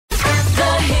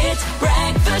Hit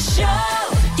Breakfast Show.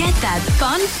 Get that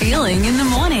fun feeling in the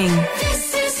morning.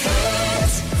 This is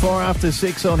Hit. 4 after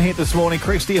 6 on Hit this morning.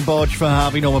 Christy and Bodge for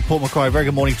Harvey Norman, Port Macquarie. Very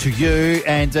good morning to you.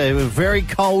 And a very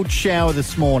cold shower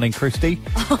this morning, Christy.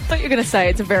 I thought you were going to say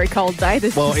it's a very cold day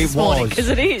this morning. Because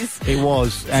it is. It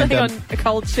was. Sitting on a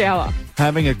cold shower.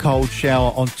 Having a cold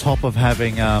shower on top of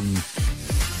having, a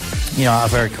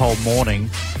very cold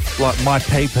morning. Like my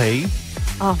PP.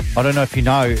 Oh. I don't know if you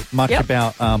know much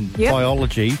about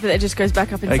biology. But it just goes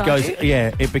back up inside you? Yeah.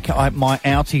 My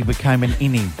outie became an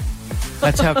innie.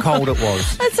 That's how cold it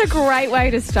was. That's a great way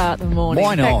to start the morning.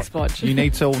 Why not? Thanks, Bodge. You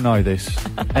need to all know this.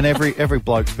 And every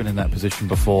bloke's been in that position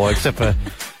before, except for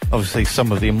obviously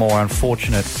some of the more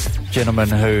unfortunate gentlemen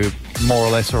who more or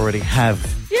less already have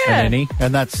an innie.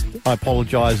 And that's, I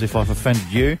apologise if I've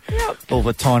offended you. Yep. All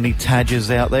the tiny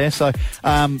tadgers out there. So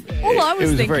all I was it was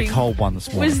thinking a very cold one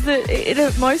this morning. was that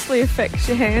it mostly affects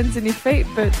your hands and your feet,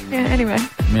 but anyway.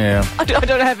 Yeah. I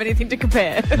don't have anything to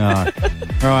compare. No.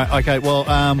 All right, okay, well...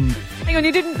 Hang on,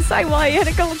 you didn't say why you had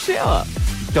a cold shower.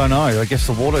 Don't know. I guess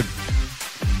the water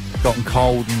gotten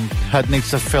cold and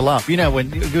needs to fill up. You know,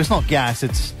 when it's not gas,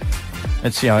 it's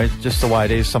just the way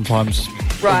it is. Sometimes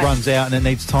it runs out and it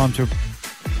needs time to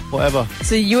whatever.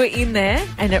 So you were in there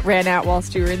and it ran out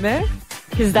whilst you were in there?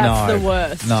 Because that's the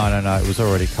worst. No. It was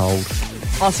already cold.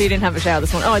 Oh, so you didn't have a shower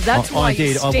this morning. Oh, that's why I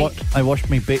did. You stink. I washed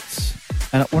me bits.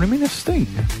 And what do you mean I stink?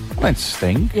 I don't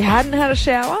stink. You hadn't had a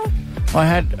shower?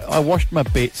 I washed my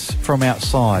bits from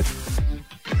outside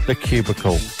the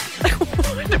cubicle.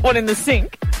 What, in the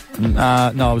sink? No,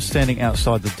 I was standing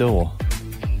outside the door.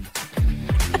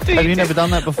 Have you never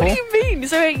done that before? What do you mean?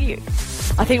 So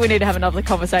I think we need to have another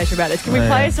conversation about this. Can we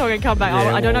play a song and come back?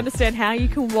 I don't understand how you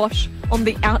can wash on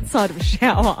the outside of a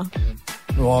shower.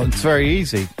 Well, it's very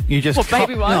easy. You just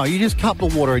you just cup the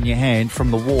water in your hand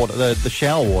from the water, the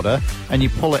shower water, and you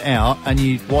pull it out and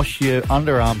you wash your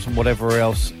underarms and whatever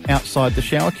else outside the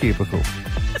shower cubicle.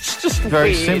 It's just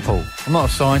very weird. simple. I'm not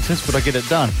a scientist, but I get it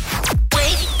done.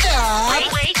 Wake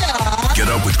up. Get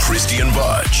up with Christy and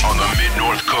Bodge on the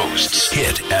Mid-North Coast's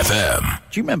Hit FM.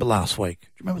 Do you remember last week?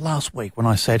 When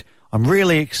I said, I'm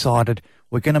really excited,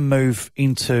 we're going to move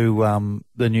into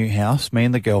the new house, me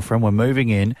and the girlfriend, we're moving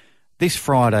in. This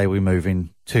Friday we move in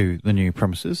to the new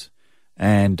premises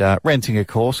and renting, of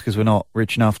course, because we're not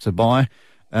rich enough to buy.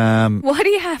 Why do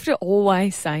you have to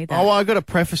always say that? Oh, I've got to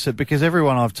preface it because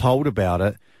everyone I've told about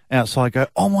it outside go,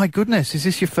 oh, my goodness, is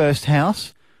this your first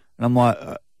house? And I'm like,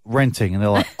 renting. And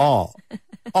they're like, oh,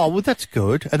 well, that's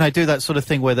good. And they do that sort of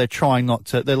thing where they're trying not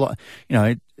to, they're like,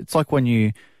 it's like when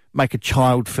you make a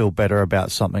child feel better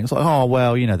about something. It's like, oh,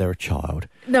 well, they're a child.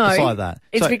 No, it's like that.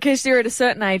 It's because you're at a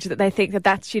certain age that they think that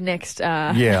that's your next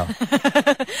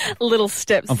little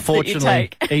steps Unfortunately, that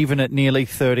you take. Even at nearly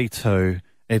 32,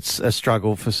 it's a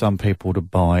struggle for some people to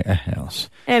buy a house.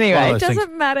 Anyway, it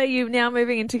doesn't matter. You're now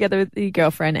moving in together with your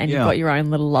girlfriend and you've got your own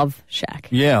little love shack.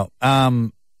 Yeah.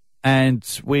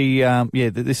 And we,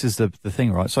 this is the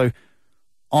thing, right? So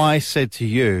I said to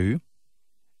you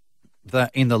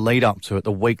that in the lead up to it,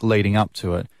 the week leading up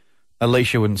to it,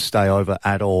 Alicia wouldn't stay over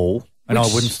at all. And I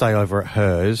wouldn't stay over at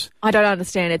hers. I don't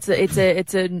understand. It's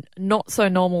a not so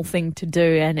normal thing to do,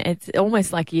 and it's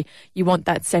almost like you want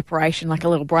that separation, like a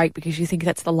little break, because you think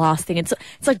that's the last thing. It's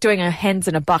like doing a hens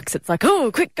and a bucks. It's like, oh,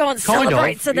 quick, go and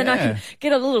celebrate, so then I can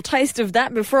get a little taste of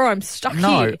that before I'm stuck here.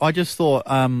 No, I just thought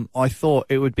I thought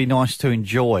it would be nice to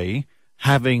enjoy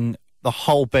having the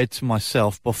whole bed to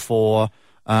myself before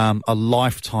a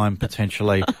lifetime,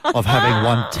 potentially, of having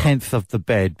 1/10 of the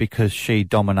bed because she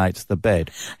dominates the bed.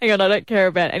 Hang on, I don't care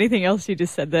about anything else you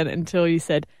just said then until you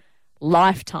said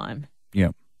lifetime. Yeah,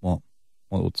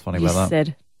 what's funny about that? You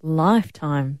said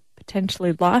lifetime,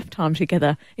 potentially lifetime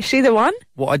together. Is she the one?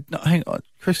 Well, hang on,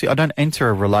 Christy, I don't enter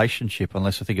a relationship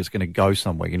unless I think it's going to go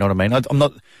somewhere, you know what I mean? I'm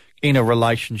not in a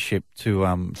relationship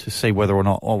to see whether or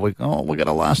not, we're going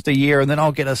to last a year and then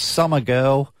I'll get a summer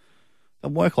girl. It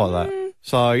doesn't work like that.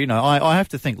 So, I have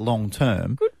to think long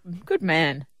term. Good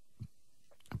man.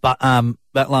 But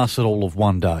that lasted all of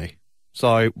one day.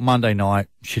 So Monday night,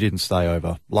 she didn't stay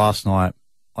over. Last night,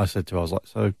 I said to her, I was like,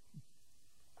 so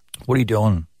what are you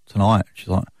doing tonight? She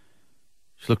looked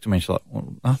at me and she's like,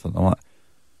 well, nothing. I'm like,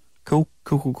 cool.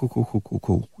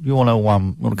 You want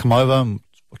to come over and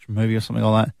watch a movie or something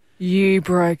like that? You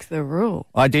broke the rule.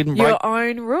 I didn't break your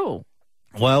own rule.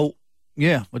 Well,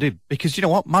 yeah, I did. Because you know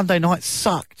what? Monday night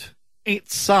sucked.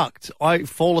 It sucked. I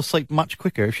fall asleep much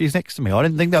quicker if she's next to me. I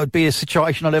didn't think that would be a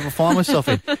situation I'd ever find myself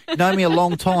in. You know me a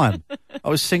long time. I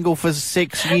was single for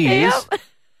 6 years,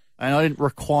 and I didn't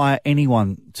require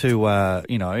anyone to,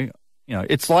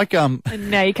 it's like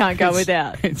And now you can't go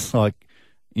without. It's like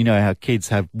You know how kids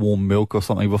have warm milk or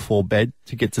something before bed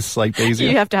to get to sleep easier?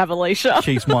 You have to have Alicia.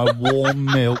 She's my warm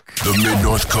milk. The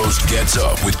Mid-North Coast gets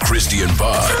up with Christy and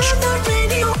Budge.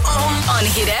 On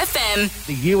Hit FM.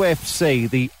 The UFC,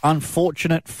 the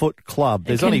Unfortunate Foot Club.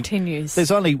 Continues.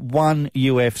 There's only one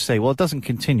UFC. Well, it doesn't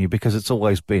continue because it's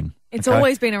always been. It's okay?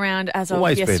 always been around as of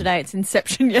Always yesterday. been. It's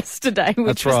inception yesterday.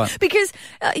 That's right. Because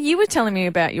you were telling me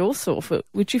about your sore foot,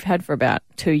 which you've had for about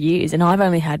 2 years, and I've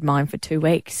only had mine for 2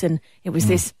 weeks. And it was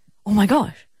this, oh my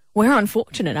gosh, we're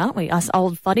unfortunate, aren't we? Us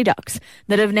old fuddy ducks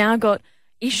that have now got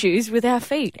issues with our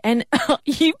feet. And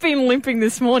you've been limping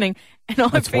this morning, and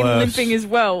I've been limping as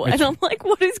well. And I'm like,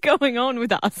 what is going on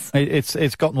with us?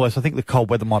 It's gotten worse. I think the cold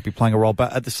weather might be playing a role,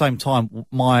 but at the same time,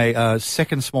 my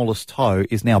second smallest toe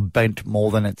is now bent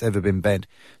more than it's ever been bent.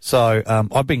 So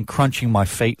I've been crunching my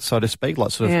feet, so to speak,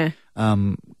 like sort of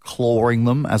clawing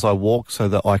them as I walk so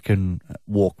that I can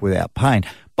walk without pain.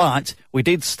 But we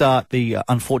did start the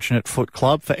Unfortunate Foot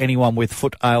Club for anyone with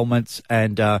foot ailments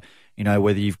and you know,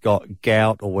 whether you've got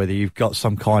gout or whether you've got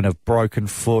some kind of broken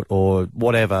foot or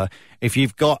whatever. If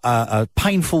you've got a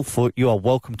painful foot, you are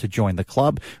welcome to join the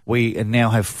club. We now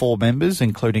have 4 members,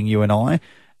 including you and I,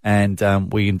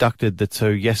 and we inducted the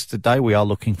 2 yesterday. We are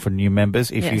looking for new members.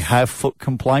 If you have foot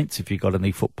complaints, if you've got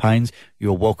any foot pains,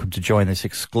 you're welcome to join this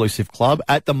exclusive club.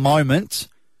 At the moment,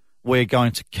 we're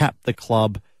going to cap the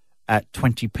club at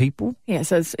 20 people. Yeah,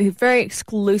 so it's a very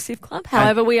exclusive club.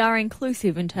 However, we are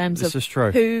inclusive in terms of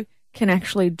who can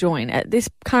actually join. At this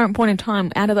current point in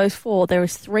time, out of those 4, there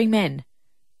is 3 men.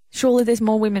 Surely there's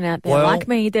more women out there like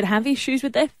me that have issues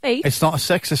with their feet. It's not a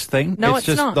sexist thing. No, it's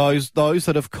just not. Those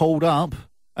that have called up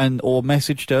and or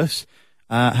messaged us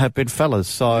have been fellas.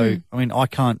 So I mean, I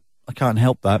can't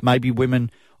help that. Maybe women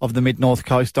of the Mid-North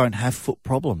Coast don't have foot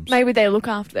problems. Maybe they look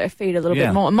after their feet a little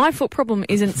bit more. My foot problem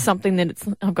isn't something that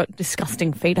I've got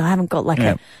disgusting feet. I haven't got like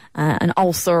an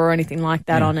ulcer or anything like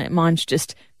that on it. Mine's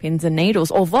just pins and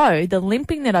needles. Although the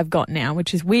limping that I've got now,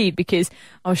 which is weird because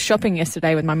I was shopping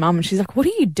yesterday with my mum and she's like, what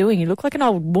are you doing? You look like an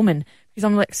old woman. Because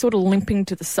I'm like sort of limping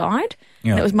to the side.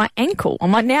 And it was my ankle.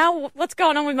 I'm like, now what's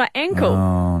going on with my ankle?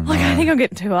 Oh, no. Like, I think I'm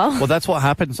getting too old. Well, that's what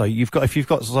happens though.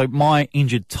 So my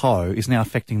injured toe is now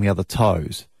affecting the other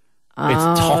toes.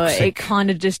 It's toxic. It kind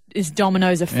of just is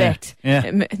dominoes effect.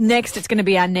 Yeah. Next, it's going to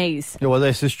be our knees. Yeah, well,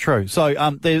 this is true. So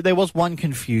there was one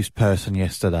confused person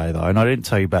yesterday, though, and I didn't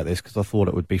tell you about this because I thought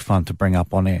it would be fun to bring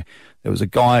up on air. There was a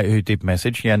guy who did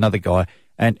message, another guy,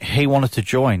 and he wanted to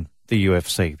join the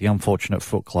UFC, the Unfortunate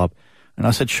Foot Club. And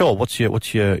I said, sure, what's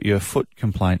your foot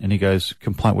complaint? And he goes,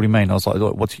 complaint, what do you mean? I was like,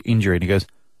 what's your injury? And he goes,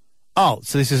 oh,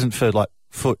 so this isn't for, like,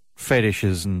 foot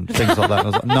fetishes and things like that. And I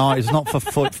was like, no, it's not for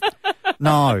foot.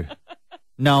 No,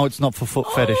 it's not for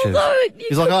foot fetishes.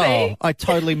 He's like, I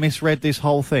totally misread this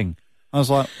whole thing. I was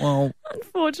like, well...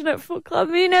 Unfortunate Foot Club.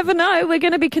 You never know. We're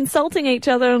going to be consulting each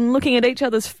other and looking at each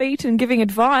other's feet and giving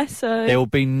advice. So there will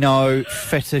be no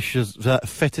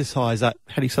fetishization.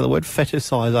 How do you say the word?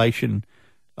 Fetishization.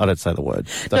 I don't say the word.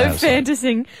 No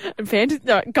fantasing.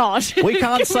 No, gosh. We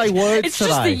can't say words it's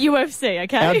today. It's just the UFC,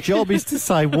 okay? Our job is to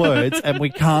say words, and we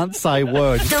can't say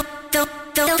words. A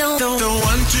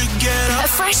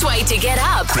fresh way to get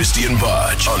up. Christy and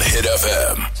Budge on Hit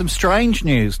FM. Some strange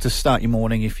news to start your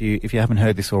morning if you haven't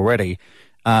heard this already.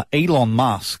 Elon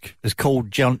Musk has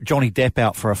called Johnny Depp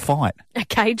out for a fight. A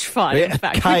cage fight, in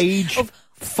fact. A cage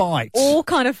fight. All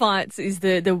kind of fights is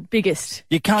the biggest.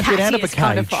 You can't get out of a cage.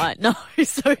 Kind of fight. No,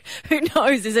 so who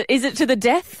knows? Is it to the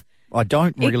death? I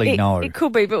don't really know. It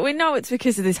could be, but we know it's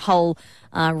because of this whole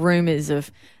rumours of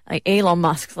Elon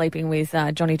Musk sleeping with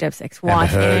Johnny Depp's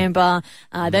ex-wife, Amber.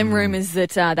 Then rumours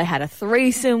that they had a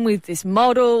threesome with this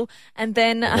model. And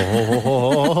then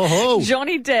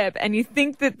Johnny Depp. And you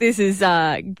think that this is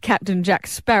Captain Jack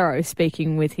Sparrow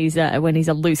speaking with his when he's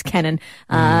a loose cannon,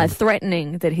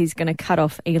 threatening that he's going to cut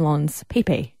off Elon's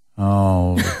pee-pee.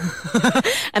 Oh.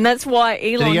 And that's why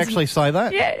Elon... Did he actually say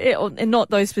that? Yeah, and not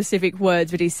those specific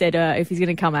words, but he said, if he's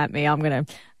going to come at me, I'm going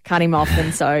to cut him off,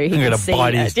 and so he can see...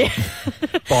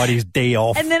 bite his D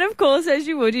off. And then, of course, as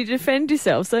you would, you defend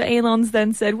yourself. So Elon's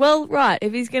then said, well, right,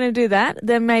 if he's going to do that,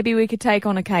 then maybe we could take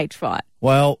on a cage fight.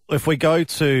 Well, if we go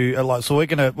to... so we're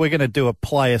gonna do a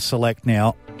player select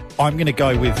now. I'm going to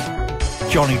go with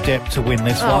Johnny Depp to win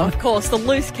this one. Of course, the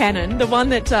loose cannon, the one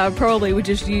that probably would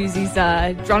just use his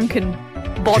drunken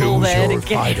bottle Choose there your to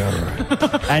get.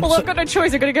 Well, I've got no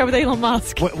choice. I've got to go with Elon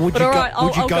Musk. Would you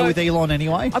go with Elon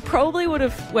anyway? I probably would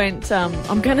have went.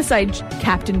 I'm going to say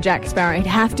Captain Jack Sparrow. He'd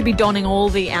have to be donning all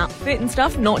the outfit and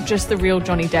stuff, not just the real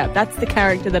Johnny Depp. That's the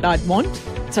character that I'd want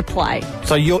to play.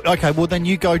 So you're okay. Well, then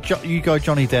you go Johnny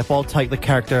Depp. I'll take the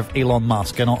character of Elon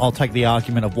Musk, and I'll take the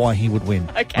argument of why he would win.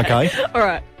 Okay. All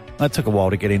right. That took a while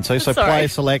to get into. So Sorry. player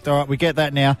select. All right, we get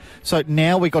that now. So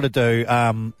now we got to do.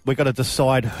 We got to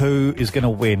decide who is going to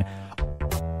win.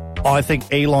 I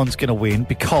think Elon's going to win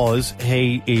because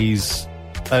he is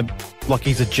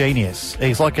he's a genius.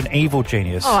 He's like an evil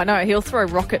genius. Oh, no, he'll throw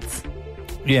rockets.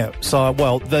 Yeah. So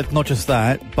not just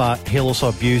that, but he'll also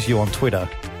abuse you on Twitter.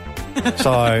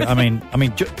 So I mean,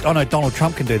 I know Donald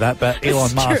Trump can do that, but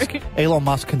Elon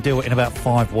Musk can do it in about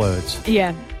 5 words.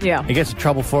 Yeah. He gets in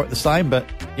trouble for it the same, but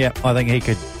yeah, I think he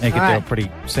could do it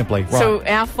pretty simply. Right. So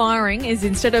our firing is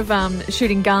instead of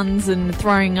shooting guns and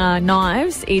throwing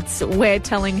knives, we're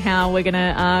telling how we're going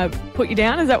to put you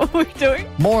down. Is that what we're doing?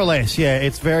 More or less, yeah.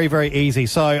 It's very, very easy.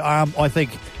 So I think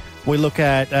we look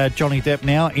at Johnny Depp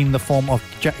now in the form of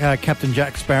Captain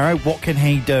Jack Sparrow. What can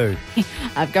he do?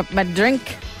 I've got my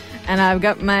drink and I've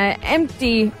got my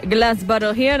empty glass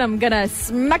bottle here and I'm going to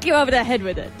smack you over the head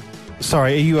with it.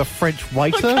 Sorry, are you a French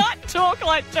waiter? I can't talk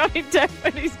like Johnny Depp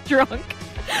when he's drunk.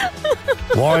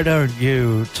 Why don't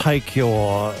you take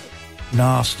your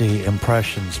nasty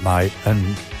impressions, mate,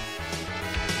 and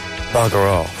bugger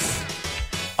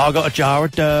off? I got a jar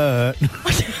of dirt.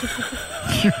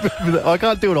 I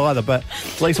can't do it either, but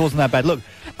at least it wasn't that bad. Look,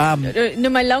 no,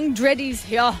 my long dreadies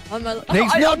here.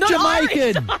 He's not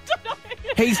Jamaican.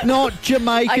 He's not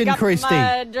Jamaican, Christy.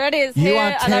 My dreadies You here,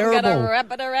 are terrible. And I'm going to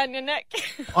wrap it around your neck.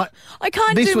 I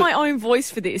can't this do was- my own voice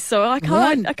for this, so I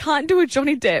can't do a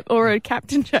Johnny Depp or a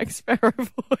Captain Jack Sparrow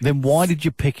voice. Then why did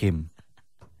you pick him?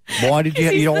 Why did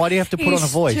you? Why do you have to put on a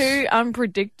voice? He's too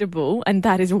unpredictable, and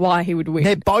that is why he would win.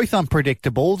 They're both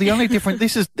unpredictable. The only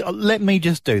difference, let me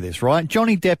just do this, right?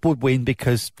 Johnny Depp would win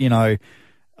because,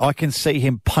 I can see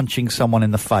him punching someone in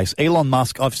the face. Elon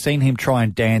Musk, I've seen him try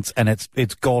and dance, and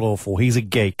it's god-awful. He's a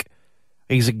geek.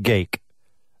 He's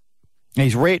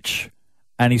rich,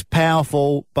 and he's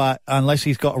powerful, but unless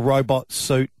he's got a robot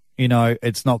suit,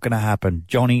 it's not going to happen.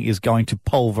 Johnny is going to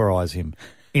pulverize him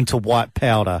into white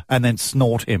powder and then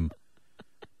snort him.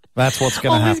 That's what's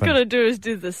going to happen. All he's got to do is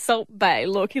do the Salt Bay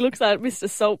look. He looks like Mr.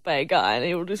 Salt Bay guy, and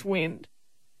he'll just win.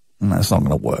 And that's not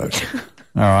going to work.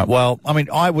 All right. Well,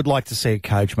 I would like to see a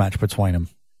cage match between them.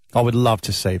 I would love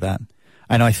to see that.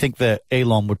 And I think that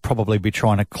Elon would probably be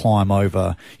trying to climb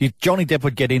over. Johnny Depp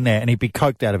would get in there and he'd be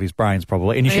coked out of his brains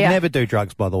probably. And you should never do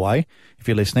drugs, by the way, if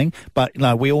you're listening. But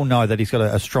we all know that he's got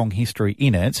a strong history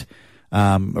in it,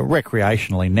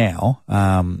 recreationally now.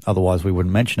 Otherwise, we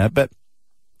wouldn't mention it. But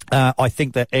I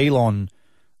think that Elon,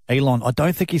 I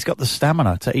don't think he's got the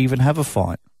stamina to even have a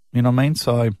fight. You know what I mean?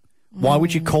 So why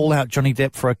would you call out Johnny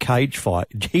Depp for a cage fight?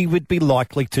 He would be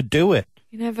likely to do it.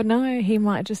 You never know. He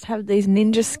might just have these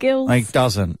ninja skills. He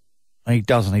doesn't.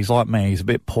 He's like me. He's a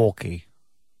bit porky.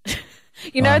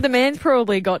 The man's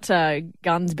probably got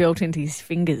guns built into his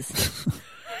fingers.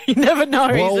 You never know.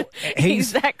 Well,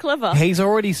 he's that clever. He's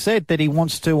already said that he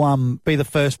wants to be the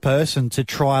first person to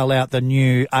trial out the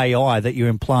new AI that you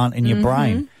implant in your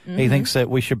brain. He thinks that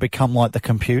we should become like the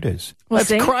computers. Well,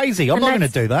 that's crazy. I'm not going to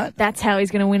do that. That's how he's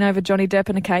going to win over Johnny Depp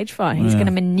in a cage fight. He's going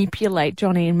to manipulate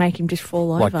Johnny and make him just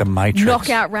fall over. Like the Matrix.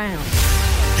 Knockout round.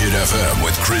 Hit FM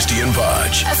with Christy and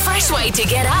Budge. A fresh way to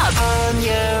get up. On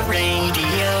your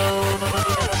radio.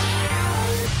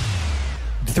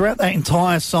 Throughout that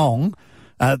entire song,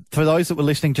 for those that were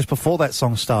listening just before that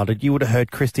song started, you would have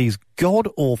heard Christy's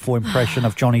god-awful impression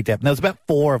of Johnny Depp. And there was about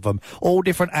 4 of them, all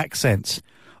different accents.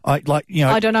 I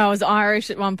don't know. I was Irish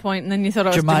at one point, and then you thought I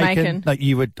was Jamaican. No,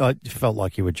 I felt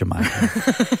like you were Jamaican.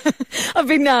 I've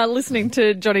been listening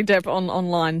to Johnny Depp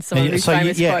online, some of his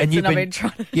famous quotes, and I've been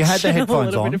trying to. You had the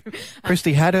headphones on.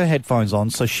 Christy had her headphones on,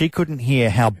 so she couldn't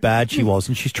hear how bad she was,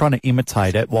 and she's trying to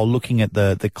imitate it while looking at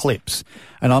the clips.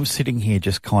 And I'm sitting here I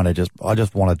just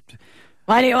want to.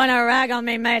 Why do you want to rag on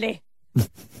me, matey?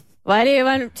 Why do you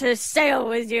want to sail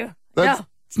with you? No.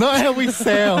 It's not how he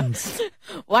sounds.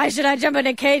 Why should I jump in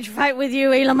a cage fight with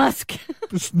you, Elon Musk?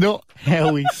 It's not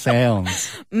how he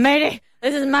sounds. Matey,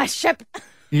 this is my ship.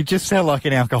 You just sound like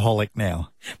an alcoholic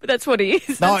now. But that's what he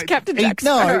is. That's Captain Jack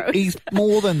Sparrow. No, he's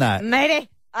more than that. Matey,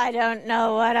 I don't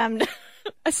know what I'm doing.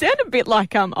 I sound a bit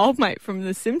like old mate from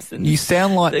The Simpsons. You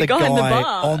sound like the guy in the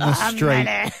bar. on the street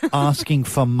asking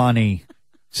for money,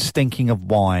 stinking of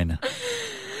wine.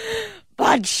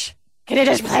 Budge, can you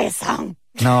just play a song?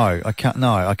 No, I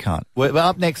can't. We're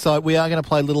up next, so we are going to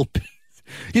play Little Bits.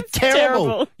 You're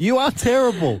terrible. You are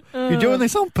terrible. You're doing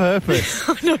this on purpose.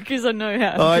 No, because I know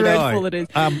how dreadful it is.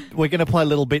 We're going to play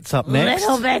Little Bits up next.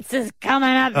 Little Bits is coming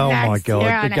up next. Oh, my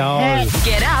God. The guys.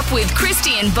 Get up with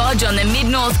Christy and Bodge on the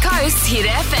Mid-North Coast. Hit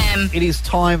FM. It is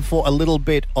time for a little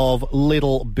bit of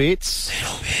Little Bits.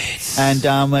 And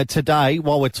today,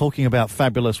 while we're talking about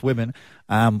fabulous women,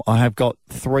 I have got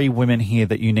 3 women here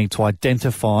that you need to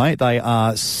identify. They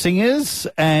are singers,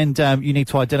 and you need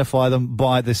to identify them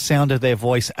by the sound of their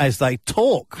voice as they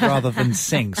talk rather than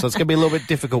sing. So it's going to be a little bit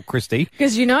difficult, Christy.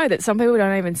 Because you know that some people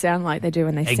don't even sound like they do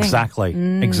when they sing. Exactly.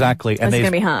 And That's going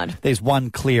to be hard. There's one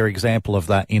clear example of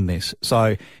that in this.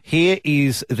 So here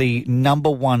is the number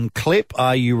 1 clip.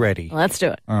 Are you ready? Let's do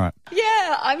it. All right.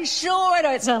 Yeah, I'm sure I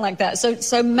don't sound like that.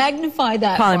 So magnify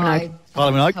that. Kylie by Minogue.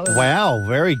 Kylie Minogue. Wow,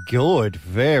 very good.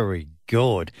 Very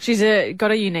good. She's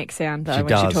got a unique sound, though, She when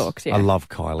does. she talks. Yeah. I love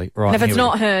Kylie. Right. And if here it's we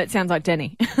not her, it sounds like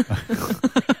Denny.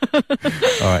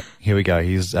 All right, here we go.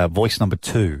 Here's voice number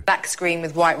 2. Black screen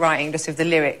with white writing, just with the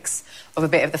lyrics of a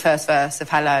bit of the first verse of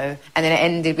Hello, and then it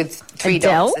ended with 3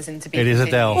 Adele? dots as in to be It is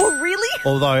continued. Adele. Oh, really?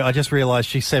 Although I just realised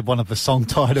she said one of the song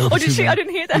titles. Oh, did she? I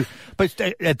didn't hear that. But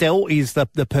Adele is the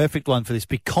perfect one for this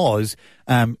because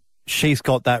she's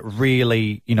got that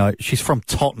really, she's from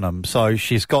Tottenham, so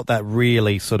she's got that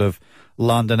really sort of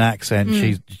London accent.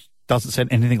 She doesn't sound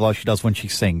anything like she does when she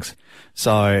sings.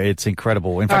 So it's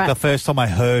incredible. In fact, the first time I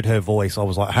heard her voice, I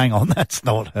was like, hang on, that's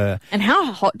not her. And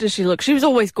how hot does she look? She was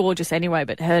always gorgeous anyway,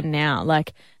 but her now,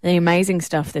 like the amazing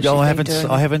stuff that she's been doing.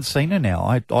 I haven't seen her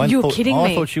now. You're kidding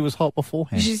me. I thought she was hot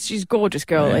beforehand. She's a gorgeous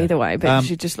girl either way, but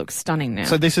she just looks stunning now.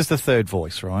 So this is the 3rd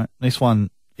voice, right? This one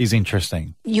is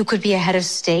interesting. You could be a head of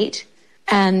state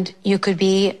and you could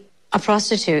be a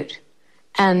prostitute.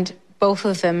 And both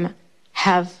of them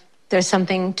there's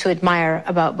something to admire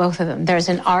about both of them. There's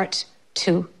an art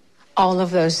to all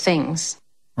of those things.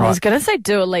 I was going to say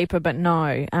Dua Lipa, but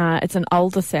no. It's an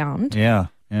older sound. Yeah.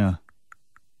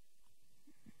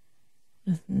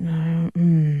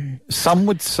 Some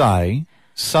would say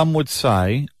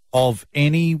of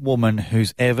any woman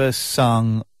who's ever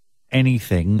sung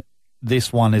anything,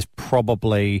 this one is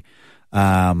probably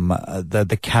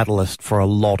the catalyst for a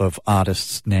lot of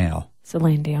artists now.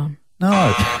 Celine Dion.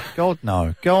 No, God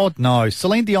no.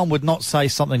 Celine Dion would not say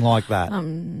something like that.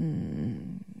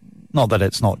 Not that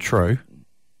it's not true.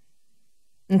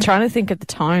 I'm trying to think of the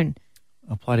tone.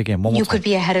 I'll play it again. One more You time. could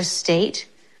be a head of state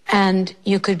and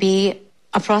you could be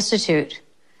a prostitute.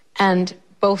 And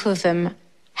both of them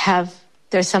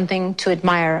there's something to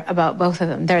admire about both of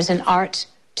them. There's an art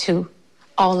to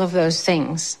all of those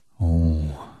things.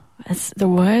 The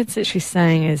words that she's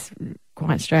saying is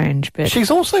quite strange, but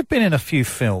She's also been in a few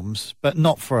films, but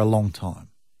not for a long time.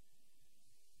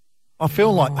 I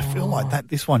feel like that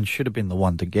this one should have been the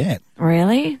one to get.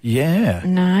 really? Yeah.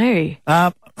 No.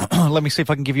 Let me see if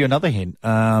I can give you another hint.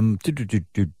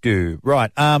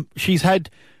 Right. I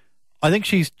think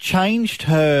she's changed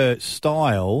her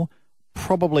style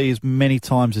probably as many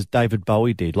times as David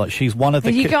Bowie did. Like she's one of the.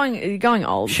 Are you going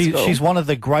old school? She's one of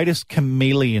the greatest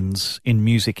chameleons in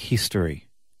music history.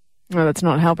 No, that's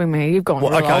not helping me. You've gone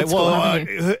real old school, haven't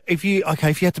you? if you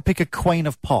had to pick a queen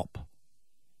of pop.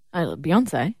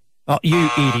 Beyonce. Oh, you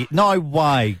idiot. No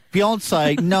way.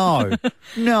 Beyonce, no.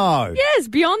 No. Yes,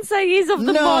 Beyonce is of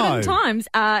the modern times.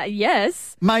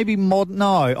 Yes. Maybe modern,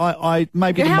 no.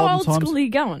 Maybe the How modern old times. school are you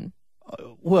going?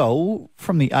 Well,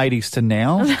 from the 80s to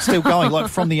now. Still going, like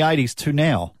from the 80s to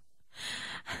now.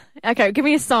 Okay, give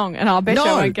me a song and I'll bet you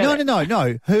I won't get it.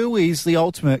 No. Who is the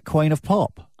ultimate queen of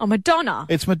pop? Oh, Madonna.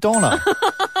 It's Madonna.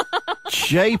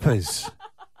 Jeepers.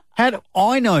 How do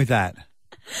I know that?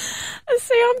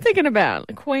 See, I'm thinking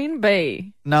about Queen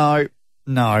Bee. No.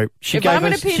 She If I'm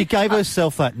gave gonna pin-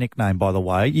 herself that nickname, by the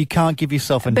way. You can't give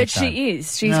yourself a But nickname. she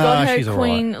is. She's No, got her she's all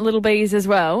Queen right. Little Bees as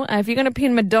well. If you're going to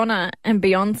pin Madonna and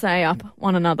Beyonce up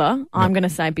one another, I'm going to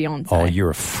say Beyonce. Oh, you're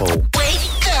a fool.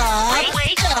 Wake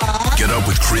up. Get up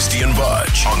with Christy and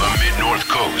Budge on the Mid-North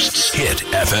Coast's Hit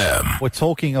FM. We're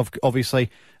talking, obviously,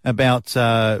 about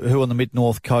who on the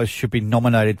Mid-North Coast should be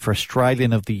nominated for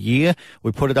Australian of the Year.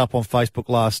 We put it up on Facebook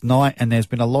last night, and there's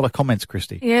been a lot of comments,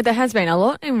 Christy. Yeah, there has been a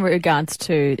lot in regards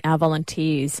to our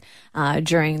volunteers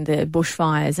during the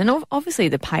bushfires, and obviously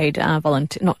the paid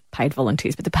not paid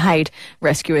volunteers, but the paid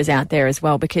rescuers out there as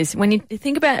well. Because when you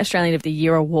think about Australian of the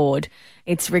Year award,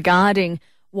 it's regarding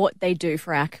what they do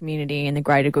for our community and the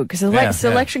greater good. Because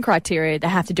selection criteria, they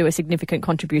have to do a significant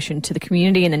contribution to the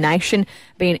community and the nation,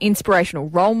 be an inspirational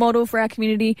role model for our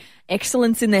community,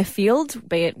 excellence in their field,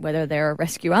 be it whether they're a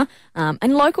rescuer,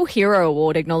 and Local Hero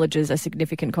Award acknowledges a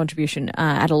significant contribution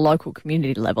at a local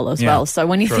community level as well. So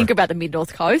when you think about the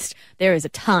Mid-North Coast, there is a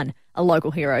ton of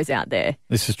local heroes out there.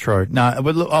 This is true. No,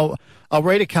 but look, I'll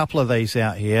read a couple of these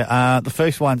out here. The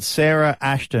first one, Sarah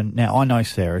Ashton. Now, I know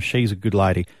Sarah. She's a good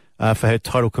lady. For her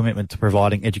total commitment to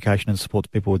providing education and support to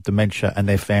people with dementia and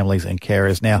their families and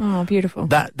carers. Now, Oh, beautiful.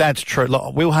 That's true.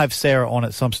 Look, we'll have Sarah on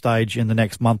at some stage in the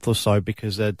next month or so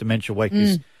because Dementia Week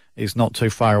is is not too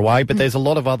far away. But there's a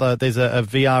lot of other. There's a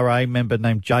VRA member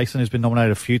named Jason who's been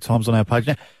nominated a few times on our page.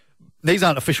 Now, these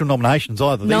aren't official nominations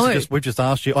either. No. These are just, we've just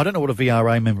asked you. I don't know what a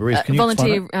VRA member is. Can you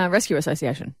Volunteer explain it? Rescue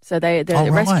Association. So they're the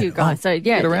right. rescue guy. So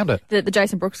yeah, Get around it. The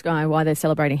Jason Brooks guy. Why they're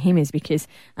celebrating him is because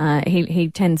he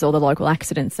tends all the local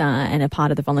accidents and a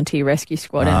part of the volunteer rescue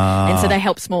squad, and so they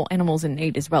help small animals in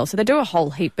need as well. So they do a whole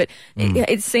heap. But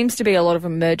it seems to be a lot of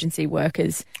emergency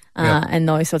workers. And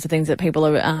those sorts of things that people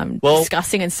are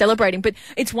discussing and celebrating. But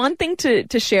it's one thing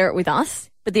to share it with us,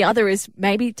 but the other is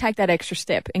maybe take that extra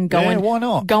step and why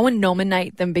not? Go and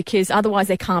nominate them, because otherwise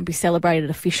they can't be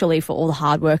celebrated officially for all the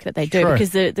hard work that they do. True.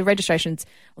 Because the registrations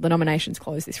or the nominations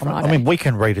close this Friday. I mean, we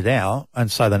can read it out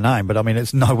and say the name, but I mean,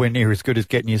 it's nowhere near as good as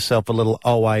getting yourself a little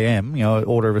OAM,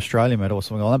 Order of Australia medal or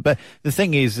something like that. But the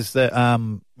thing is that,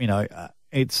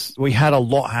 we had a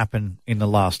lot happen in the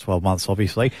last 12 months,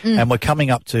 obviously, and we're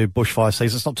coming up to bushfire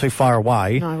season. It's not too far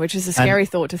away. No, which is a scary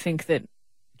thought to think that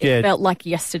it felt like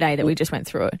yesterday that we just went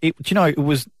through it. It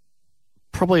was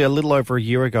probably a little over a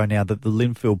year ago now that the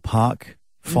Linfield Park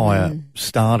fire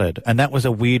started, and that was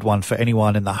a weird one for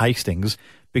anyone in the Hastings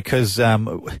because,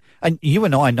 and you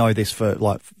and I know this for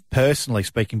personally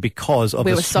speaking, because of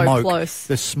we the were smoke, so close.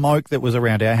 The smoke that was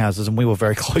around our houses, and we were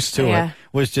very close to it,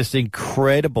 was just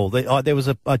incredible. There was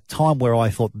a time where I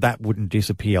thought that wouldn't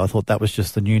disappear. I thought that was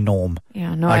just the new norm.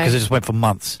 Yeah, no. Because it just went for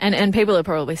months. And people are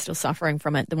probably still suffering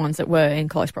from it, the ones that were in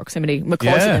close proximity, were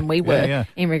closer than we were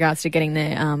in regards to getting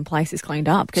their places cleaned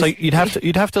up. So you'd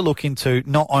have to look into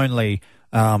not only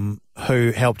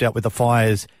who helped out with the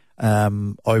fires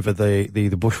over the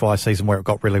bushfire season where it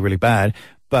got really, really bad,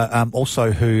 but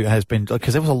also who has been,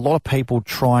 because there was a lot of people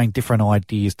trying different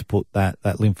ideas to put that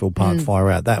Linfield Park fire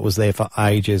out. That was there for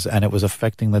ages, and it was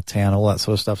affecting the town, all that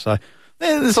sort of stuff. So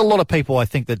there's a lot of people, I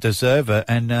think, that deserve it,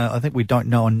 and I think we don't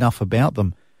know enough about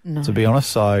them, to be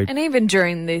honest. So, and even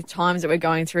during the times that we're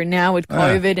going through now with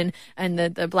COVID and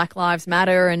the Black Lives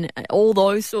Matter and all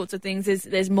those sorts of things,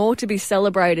 there's more to be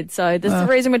celebrated. So the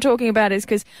reason we're talking about it is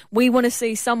because we want to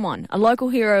see someone, a local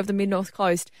hero of the Mid-North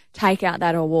Coast, take out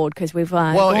that award, because we've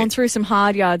gone through some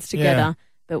hard yards together,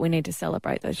 but we need to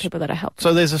celebrate those people that are helping.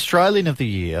 So there's Australian of the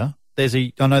Year.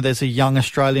 I know there's a Young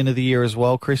Australian of the Year as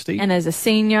well, Christy. And there's a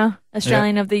Senior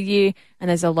Australian of the Year, and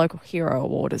there's a Local Hero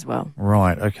Award as well.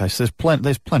 Right, okay. So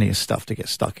there's plenty of stuff to get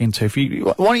stuck into.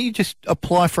 Why don't you just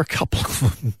apply for a couple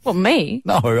of them? Well, me?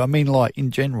 No, I mean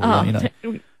in general,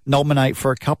 nominate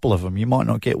for a couple of them. You might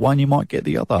not get one, you might get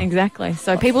the other. Exactly.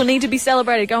 So people need to be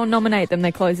celebrated. Go and nominate them.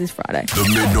 They close this Friday. The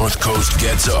Mid-North Coast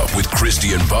gets up with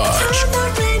Christy and Budge.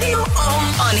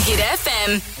 On Hit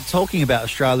FM. Talking about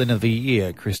Australian of the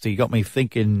Year, Christy, got me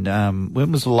thinking,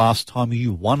 when was the last time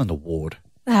you won an award?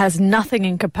 That has nothing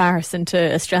in comparison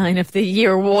to Australian of the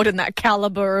Year award and that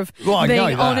calibre of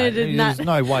being honoured. There's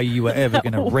no way you were ever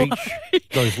going to reach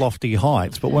those lofty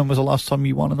heights. But when was the last time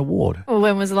you won an award? Well,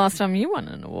 when was the last time you won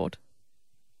an award?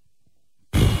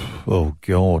 Oh,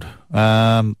 God.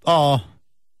 I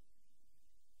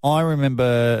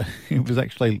remember it was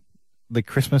actually the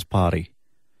Christmas party.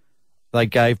 They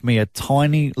gave me a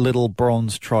tiny little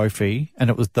bronze trophy, and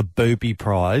it was the booby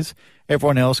prize.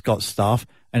 Everyone else got stuff,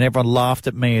 and everyone laughed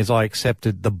at me as I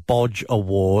accepted the Bodge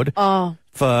Award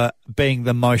for being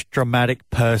the most dramatic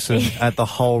person at the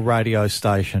whole radio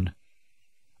station.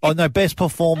 Oh, no, best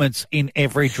performance in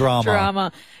every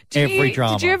drama. Did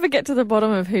you ever get to the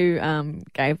bottom of who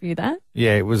gave you that?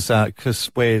 Yeah, it was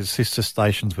because we're sister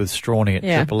stations with Strawny at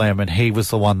Triple M, and he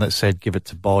was the one that said, give it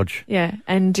to Bodge. Yeah,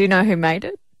 and do you know who made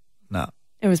it? No.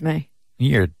 It was me.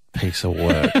 You're a piece of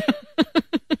work.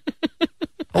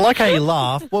 I like how you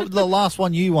laugh. What was the last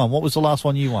one you won? What was the last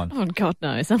one you won? Oh, God,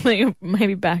 no. Something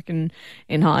maybe back in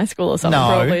high school or something.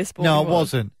 Probably a sporting No, it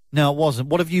wasn't. No, it wasn't.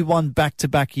 What have you won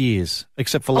back-to-back years,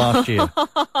 except for last year?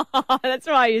 That's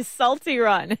why you're salty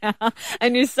right now.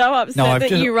 And you're so upset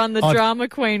that you run the Drama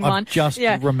Queen one. I've just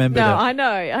remembered it. I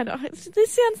know.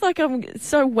 This sounds like I'm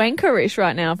so wankerish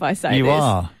right now if I say this. You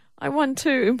are. I won 2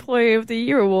 Employee of the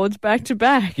Year awards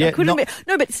back-to-back. Yeah, no,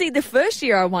 but see, the first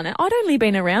year I won it, I'd only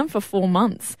been around for 4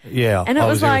 months. Yeah, and it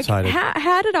was like,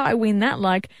 how did I win that?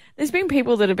 Like, there's been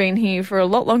people that have been here for a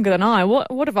lot longer than I.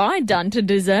 What have I done to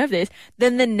deserve this?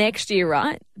 Then the next year,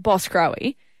 right, Boss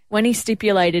Crowie, when he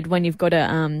stipulated when you've got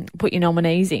to put your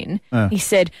nominees in, he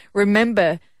said,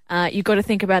 remember, you've got to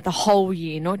think about the whole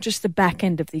year, not just the back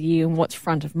end of the year and what's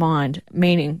front of mind,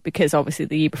 meaning because obviously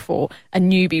the year before a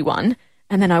newbie won.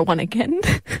 And then I won again.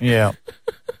 Yeah.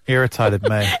 Irritated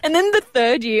me. And then the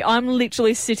third year, I'm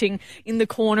literally sitting in the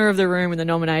corner of the room when the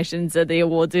nominations, the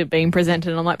awards are being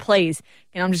presented. And I'm like, please.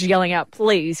 And I'm just yelling out,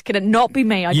 please, can it not be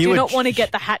me? I do not want to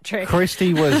get the hat trick.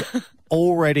 Christy was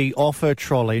already off her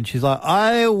trolley, and she's like,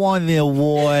 I don't want the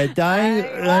award.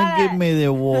 Don't give me the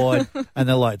award. And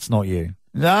they're like, it's not you.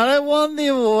 No, I don't want the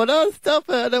award. Oh, stop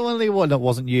it. I don't want the award. No, it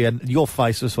wasn't you. And your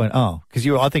face just went, oh, because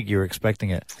I think you were expecting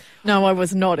it. No, I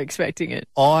was not expecting it.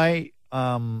 I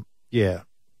didn't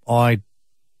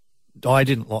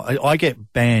like. I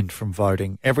get banned from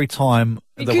voting every time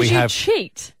that we have. Because you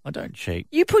cheat. I don't cheat.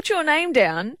 You put your name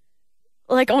down,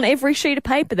 like on every sheet of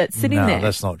paper that's sitting there. No,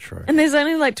 that's not true. And there's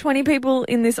only like 20 people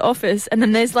in this office, and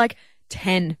then there's like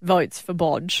 10 votes for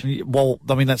Bodge. Well,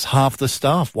 I mean, that's half the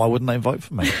staff. Why wouldn't they vote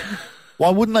for me? Why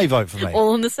wouldn't they vote for me?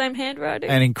 All in the same handwriting.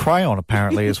 And in crayon,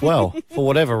 apparently, as well, for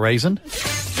whatever reason.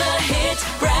 The Hit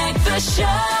Breakfast Show.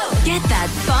 Get that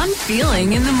fun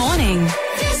feeling in the morning.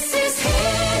 This is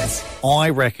Hit. I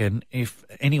reckon if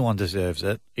anyone deserves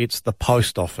it, it's the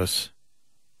post office.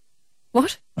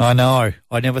 What? I know.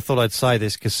 I never thought I'd say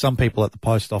this because some people at the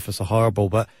post office are horrible,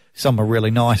 but some are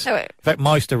really nice. Oh, in fact,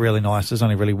 most are really nice. There's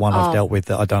only really one I've dealt with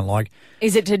that I don't like.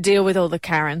 Is it to deal with all the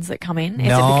Karens that come in? Is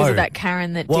No. it because of that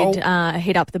Karen that did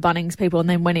hit up the Bunnings people and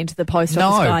then went into the post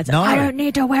office guys? No. I don't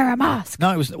need to wear a mask.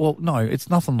 No, it's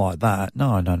nothing like that.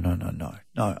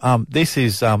 No. This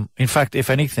is, in fact, if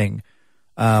anything,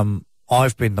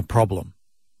 I've been the problem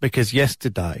because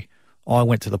yesterday I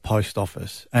went to the post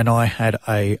office and I had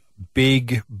a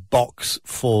big box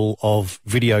full of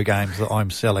video games that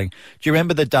I'm selling. Do you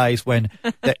remember the days when,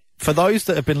 for those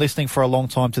that have been listening for a long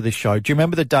time to this show, do you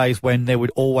remember the days when there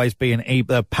would always be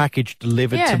a package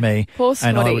delivered to me? Poor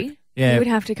Scotty. You would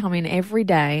have to come in every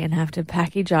day and have to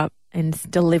package up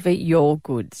and deliver your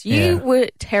goods. You were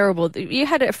terrible. You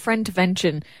had a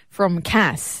friend-vention from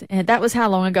Cass, and that was how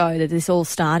long ago that this all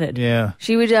started. Yeah.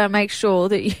 She would make sure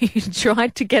that you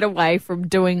tried to get away from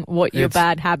doing what your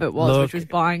bad habit was, which was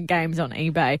buying games on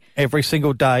eBay. Every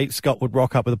single day, Scott would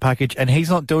rock up with a package, and he's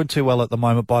not doing too well at the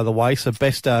moment, by the way, so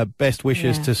best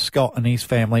wishes to Scott and his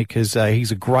family because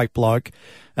he's a great bloke.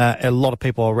 A lot of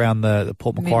people around the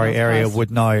Port Macquarie area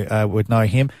would know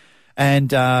him.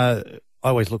 And I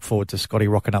always look forward to Scotty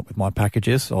rocking up with my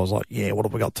packages. So I was like, yeah, what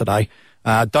have we got today?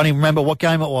 Don't even remember what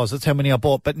game it was. That's how many I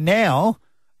bought. But now,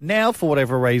 for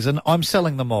whatever reason, I'm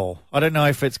selling them all. I don't know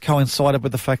if it's coincided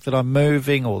with the fact that I'm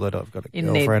moving or that I've got a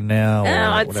girlfriend now.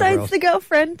 No, I'd say else. it's the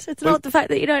girlfriend. It's not the fact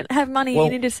that you don't have money you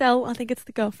need to sell. I think it's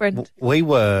the girlfriend. We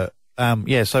were,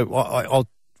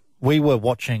 we were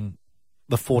watching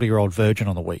The 40-Year-Old Virgin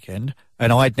on the weekend,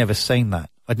 and I'd never seen that.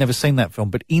 I'd never seen that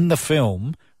film. But in the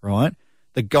film, right,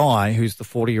 the guy who's the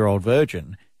 40-year-old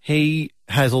virgin, he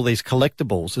has all these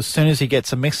collectibles. As soon as he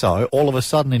gets a misso, all of a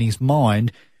sudden in his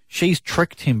mind, she's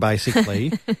tricked him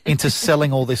basically into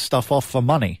selling all this stuff off for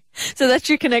money. So that's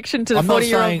your connection to the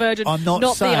 40-year-old virgin, I'm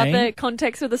not saying, the other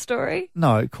context of the story?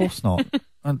 No, of course not.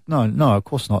 No, of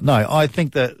course not. No, I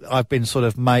think that I've been sort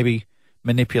of maybe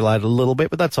manipulated a little bit,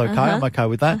 but that's okay. I'm okay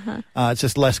with that. It's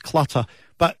just less clutter.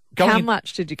 But how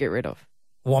much did you get rid of?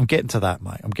 Well, I'm getting to that,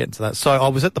 mate. I'm getting to that. So I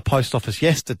was at the post office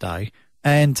yesterday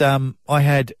and I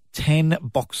had 10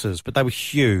 boxes, but they were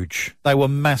huge. They were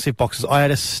massive boxes. I had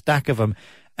a stack of them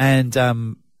and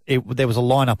there was a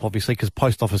lineup, obviously, because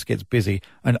post office gets busy.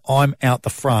 And I'm out the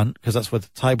front, because that's where the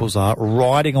tables are,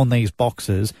 riding on these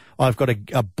boxes. I've got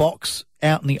a box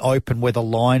out in the open where the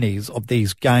line is of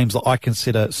these games that I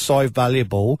consider so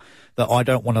valuable that I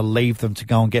don't want to leave them to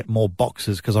go and get more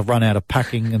boxes because I've run out of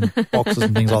packing and boxes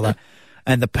and things like that.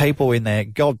 And the people in there,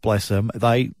 God bless them,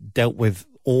 they dealt with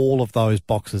all of those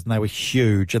boxes and they were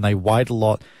huge and they weighed a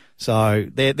lot. So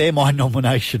they're my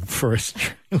nomination for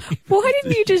Australia. Why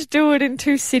didn't you just do it in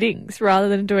 2 sittings rather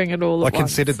than doing it all at once? I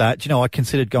considered that. Do you know, I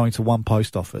considered going to one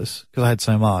post office because I had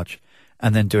so much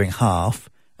and then doing half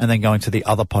and then going to the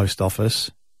other post office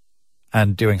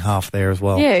and doing half there as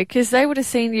well. Yeah, because they would have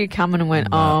seen you coming and went,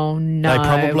 oh, no, they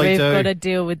probably we've do. got to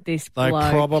deal with this bloke. They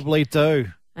probably do.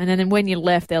 And then when you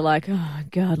left, they're like, oh,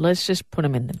 God, let's just put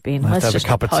them in the bin. I have Let's to have just a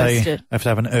cup of post tea. it. I have to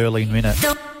have an early minute.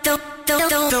 A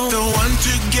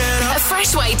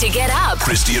fresh way to get up.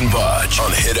 Christy and Bodge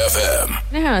on Hit FM.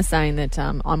 You know how I was saying that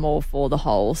I'm all for the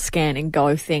whole scan and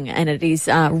go thing, and it is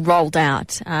rolled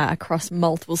out across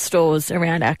multiple stores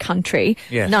around our country.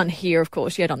 Yes. None here, of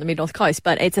course, yet on the Mid-North Coast,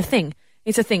 but it's a thing.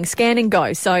 It's a thing, scan and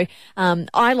go. So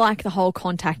I like the whole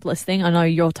contactless thing. I know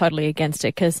you're totally against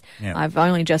it because I've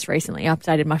only just recently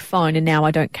updated my phone and now I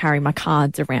don't carry my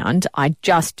cards around. I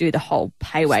just do the whole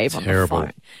PayWave on the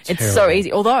phone. It's so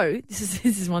easy. Although, this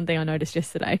is one thing I noticed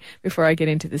yesterday before I get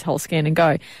into this whole scan and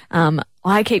go.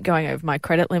 I keep going over my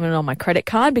credit limit on my credit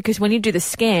card because when you do the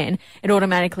scan, it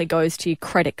automatically goes to your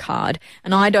credit card.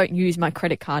 And I don't use my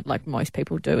credit card like most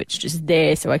people do. It's just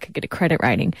there so I could get a credit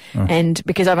rating. And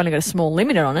because I've only got a small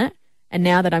limit on it, and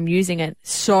now that I'm using it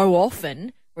so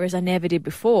often, whereas I never did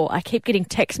before. I keep getting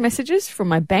text messages from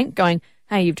my bank going,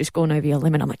 hey, you've just gone over your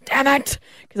limit. I'm like, damn it,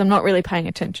 because I'm not really paying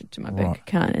attention to my bank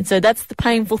account. And so that's the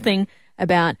painful thing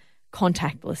about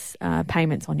contactless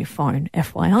payments on your phone,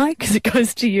 FYI, because it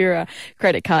goes to your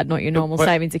credit card, not your normal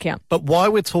savings account. But why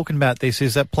we're talking about this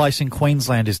is that place in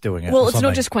Queensland is doing it. Well, it's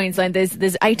not just Queensland.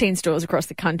 There's 18 stores across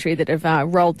the country that have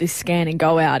rolled this scan and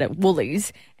go out at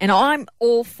Woolies, and I'm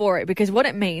all for it because what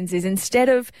it means is instead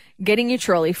of getting your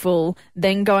trolley full,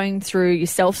 then going through your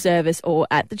self-service or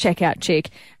at the checkout chick,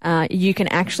 you can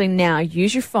actually now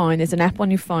use your phone. There's an app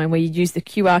on your phone where you use the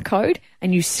QR code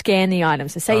and you scan the item.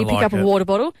 So say you pick up a water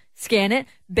bottle, scan it,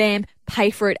 bam,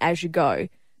 pay for it as you go.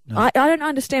 No. I don't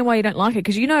understand why you don't like it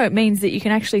because it means that you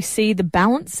can actually see the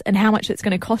balance and how much it's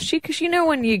going to cost you because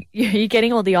when you're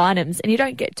getting all the items and you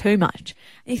don't get too much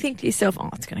and you think to yourself, oh,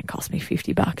 it's going to cost me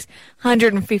 $50,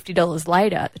 $150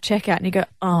 later at the checkout and you go,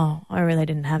 oh, I really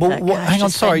didn't have that cash. Hang on,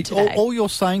 sorry. All you're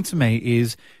saying to me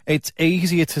is it's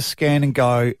easier to scan and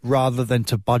go rather than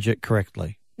to budget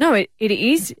correctly. No, it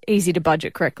is easy to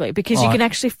budget correctly because you can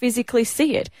actually physically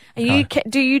see it. And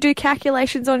do you do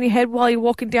calculations on your head while you're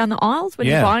walking down the aisles when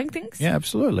you're buying things? Yeah,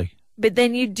 absolutely. But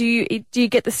then do you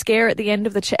get the scare at the end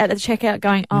of at the checkout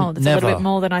going, oh, that's a little bit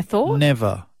more than I thought?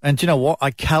 Never. And do you know what? I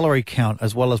calorie count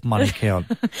as well as money count.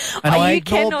 And I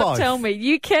ignore both.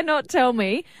 You cannot tell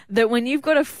me that when you've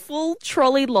got a full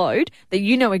trolley load that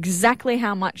you know exactly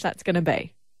how much that's going to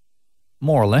be.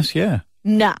 More or less, yeah.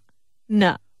 Nah.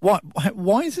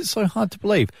 Why is it so hard to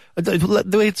believe?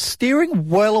 It's steering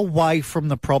well away from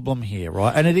the problem here,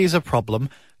 right? And it is a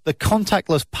problem. The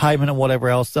contactless payment and whatever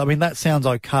else, I mean, that sounds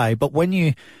okay. But when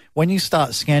you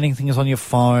start scanning things on your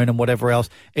phone and whatever else,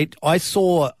 I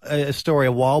saw a story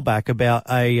a while back about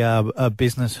a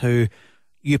business who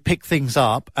you pick things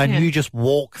up and you just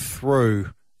walk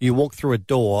through a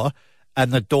door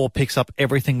and the door picks up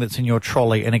everything that's in your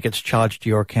trolley and it gets charged to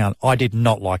your account. I did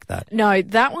not like that. No,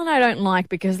 that one I don't like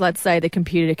because let's say the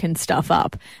computer can stuff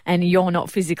up and you're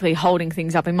not physically holding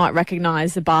things up. It might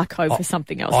recognise the barcode for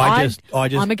something else.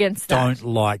 I'm against that. Don't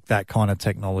like that kind of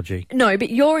technology. No, but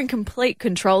you're in complete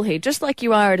control here, just like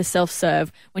you are at a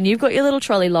self-serve. When you've got your little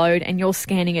trolley load and you're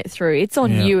scanning it through, it's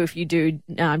on you if you do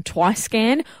twice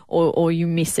scan or you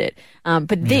miss it.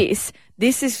 But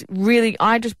this is really,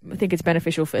 I just think it's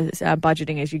beneficial for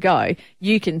budgeting as you go.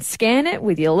 You can scan it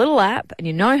with your little app and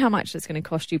you know how much it's going to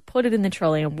cost you, put it in the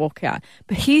trolley and walk out.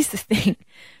 But here's the thing.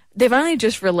 They've only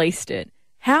just released it.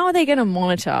 How are they going to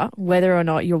monitor whether or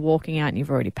not you're walking out and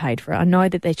you've already paid for it? I know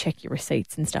that they check your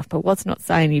receipts and stuff, but what's not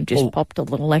saying you've just popped a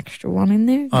little extra one in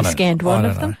there? You scanned one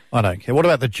of them? I don't care. What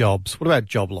about the jobs? What about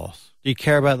job loss? Do you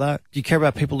care about that? Do you care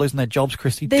about people losing their jobs,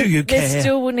 Christy? Do you care? There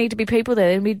still will need to be people there.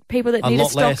 There'll be people that need to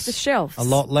stock the shelves. A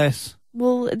lot less.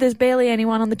 Well, there's barely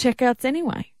anyone on the checkouts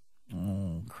anyway.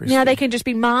 Oh, Christy. Now they can just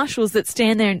be marshals that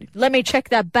stand there and, let me check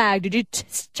that bag. Did you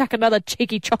chuck another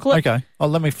cheeky chocolate? Okay. Oh,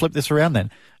 let me flip this around then.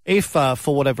 If,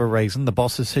 for whatever reason, the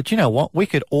boss has said, you know what, we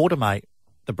could automate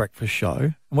the breakfast show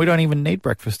and we don't even need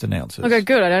breakfast announcers. Okay,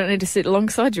 good. I don't need to sit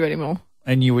alongside you anymore.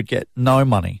 And you would get no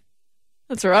money.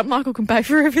 That's all right. Michael can pay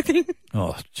for everything.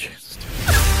 Oh, jeez.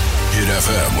 Hit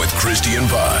FM with Christy and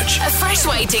Budge. A fresh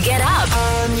way to get up.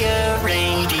 On your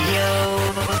radio.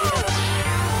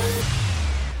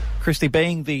 Christy,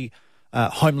 being the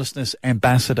homelessness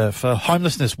ambassador for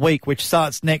Homelessness Week, which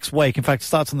starts next week. In fact, it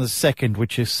starts on the 2nd,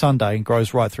 which is Sunday, and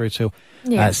goes right through till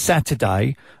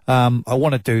Saturday. I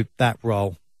want to do that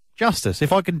role justice,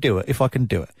 if I can do it.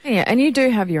 Yeah, and you do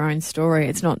have your own story.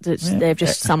 It's not that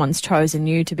someone's chosen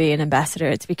you to be an ambassador.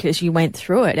 It's because you went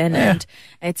through it, and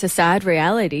it's a sad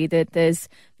reality that there's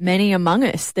many among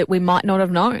us that we might not have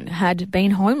known had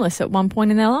been homeless at one point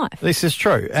in their life. This is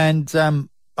true, and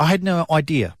I had no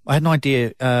idea.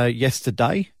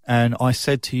 Yesterday, and I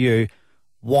said to you,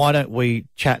 why don't we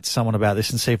chat to someone about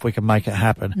this and see if we can make it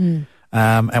happen?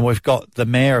 And we've got the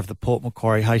Mayor of the Port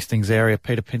Macquarie Hastings area,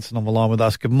 Peter Pinson, on the line with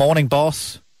us. Good morning,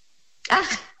 boss.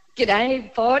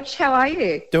 G'day, Bodge. How are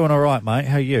you? Doing all right, mate.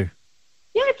 How are you?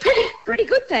 Yeah, pretty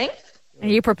good, thanks. Are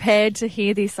you prepared to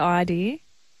hear this idea?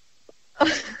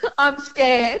 I'm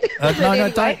scared.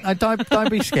 Don't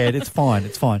be scared. It's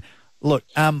fine. Look,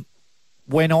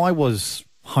 when I was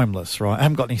homeless, right? I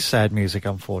haven't got any sad music,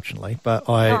 unfortunately, but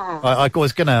I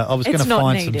was gonna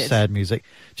find some sad music.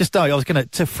 I was gonna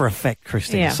for effect,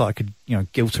 Christine, so I could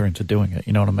guilt her into doing it.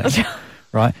 You know what I mean?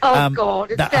 Right?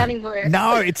 God, it's sounding worse.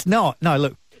 No, it's not. No,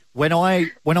 look, when I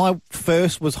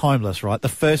first was homeless, right, the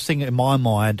first thing in my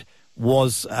mind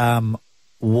was,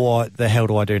 what the hell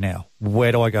do I do now?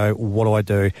 Where do I go? What do I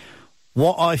do?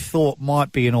 What I thought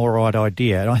might be an all right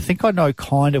idea, and I think I know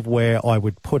kind of where I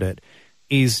would put it,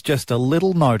 is just a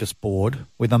little notice board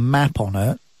with a map on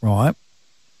it, right,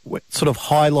 sort of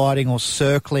highlighting or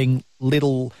circling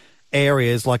little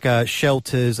areas like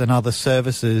shelters and other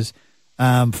services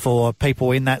for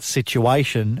people in that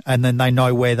situation, and then they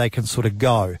know where they can sort of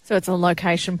go. So it's a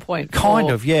location point. Kind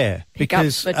of, yeah.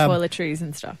 Because for toiletries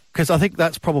and stuff. Because I think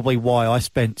that's probably why I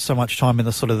spent so much time in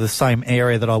the sort of the same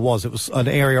area that I was. It was an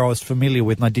area I was familiar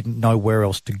with and I didn't know where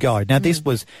else to go. Now, this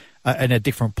was in a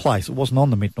different place. It wasn't on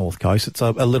the Mid-North Coast. It's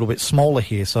a little bit smaller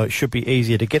here, so it should be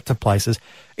easier to get to places.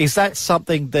 Is that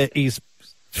something that is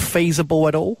feasible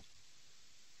at all?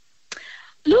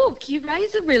 Look, you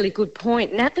raise a really good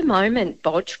point. And at the moment,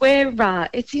 Bodge,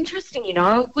 it's interesting, you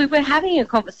know, we were having a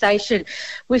conversation.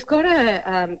 We've got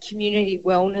a community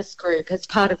wellness group as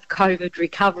part of COVID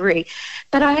recovery.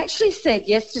 But I actually said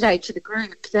yesterday to the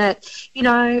group that, you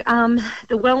know,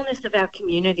 the wellness of our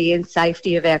community and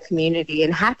safety of our community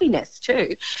and happiness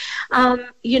too,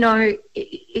 you know,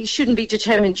 it shouldn't be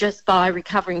determined just by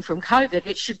recovering from COVID.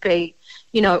 It should be,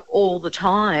 you know, all the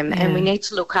time, and we need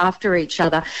to look after each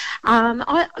other.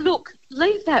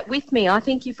 Leave that with me. I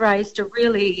think you've raised a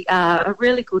really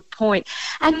good point,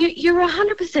 and you're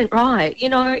 100% right. You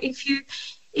know,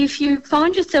 if you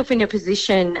find yourself in a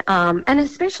position, and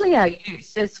especially our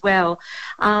youth as well,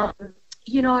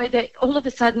 you know, that all of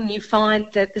a sudden you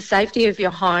find that the safety of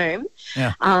your home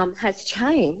has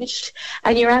changed,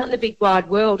 and you're out in the big wide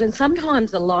world, and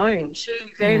sometimes alone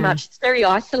too, very much. It's very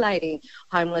isolating,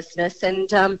 homelessness,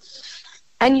 and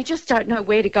you just don't know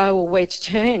where to go or where to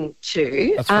turn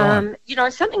to. That's right. You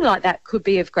know, something like that could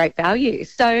be of great value.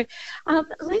 So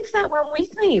leave that one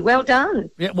with me. Well done.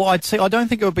 Yeah, well, I don't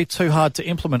think it would be too hard to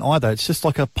implement either. It's just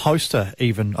like a poster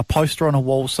on a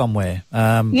wall somewhere.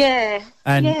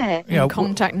 And you know,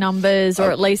 contact numbers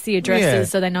or at least the addresses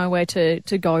so they know where to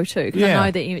go to. Because I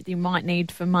know that you might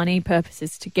need for money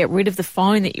purposes to get rid of the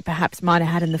phone that you perhaps might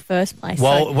have had in the first place.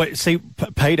 Well, see,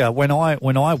 Peter, when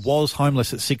I was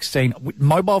homeless at 16,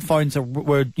 mobile phones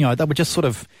were, you know, they were just sort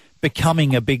of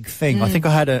becoming a big thing. I think I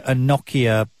had a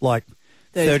Nokia, like,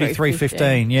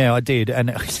 3315. Yeah, I did. And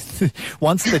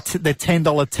once the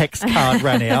 $10 text card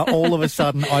ran out, all of a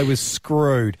sudden I was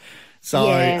screwed. So,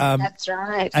 that's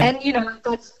right. And you know,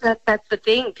 that's the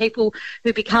thing. People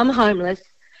who become homeless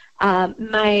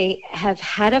may have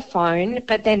had a phone,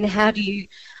 but then how do you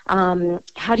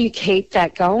keep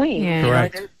that going? Yeah.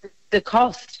 Correct. You know, the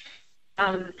cost.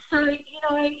 So, you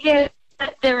know,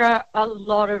 there are a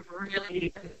lot of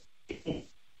really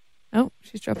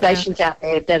she's dropped stations out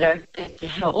there that are there to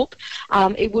help.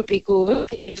 It would be good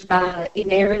if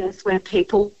in areas where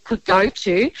people could go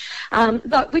to.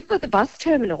 Like we've got the bus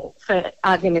terminal, for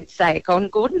argument's sake, on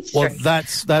Gordon Street. Well,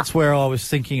 that's where I was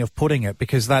thinking of putting it,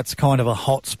 because that's kind of a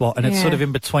hot spot, and it's sort of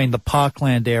in between the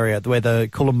Parkland area where the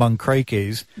Coolumbung Creek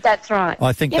is. That's right.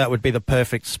 I think that would be the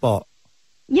perfect spot.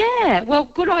 Yeah, well,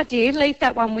 good idea. Leave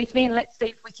that one with me and let's see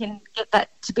if we can get that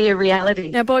to be a reality.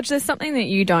 Now, Bodge, there's something that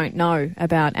you don't know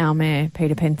about our Mayor,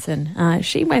 Peter Penson.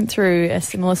 She went through a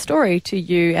similar story to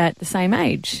you at the same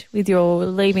age with your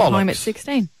leaving home at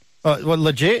 16. Well,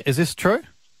 legit? Is this true?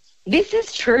 This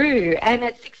is true. And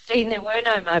at 16, there were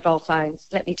no mobile phones,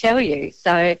 let me tell you.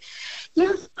 So,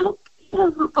 yes,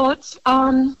 Bodge,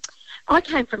 I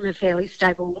came from a fairly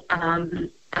stable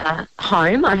home. I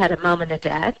had a mum and a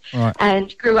dad,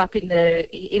 and grew up in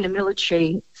a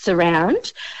military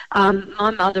surround.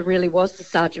 My mother really was the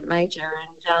sergeant major,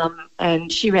 and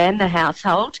she ran the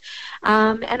household.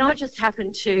 And I just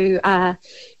happened to,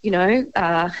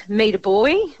 meet a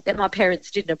boy that my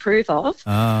parents didn't approve of,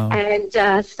 and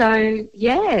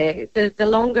the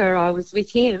longer I was with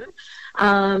him,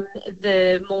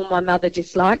 the more my mother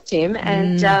disliked him,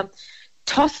 and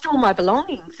tossed all my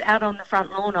belongings out on the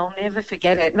front lawn. I'll never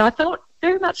forget it. And I thought,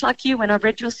 very much like you when I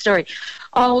read your story,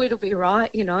 oh, it'll be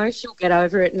right, you know, she'll get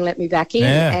over it and let me back in.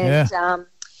 And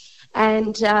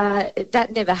that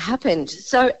never happened.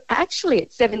 So actually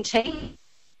at 17...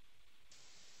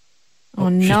 Oh,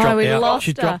 no, we lost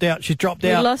her. She dropped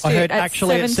out. I heard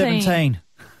actually 17. At 17.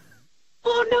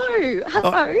 Oh, no.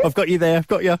 Hello. I've got you there.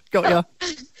 Got you.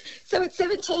 So at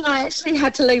 17, I actually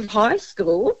had to leave high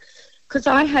school because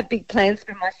I had big plans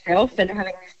for myself and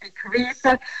having this big career.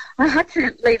 So I had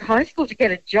to leave high school to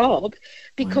get a job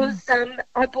because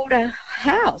I bought a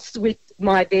house with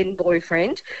my then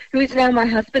boyfriend, who is now my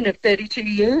husband of 32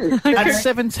 years. At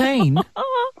 17?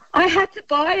 I had to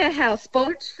buy a house,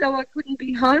 Bodge, so I couldn't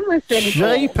be homeless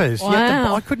anymore. Jeepers.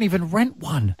 Wow. I couldn't even rent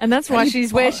one. And that's why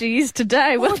she's where she is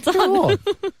today. Well done.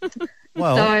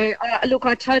 Well, so, look,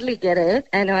 I totally get it,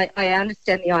 and I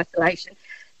understand the isolation,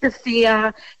 the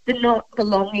fear, the not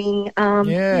belonging,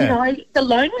 the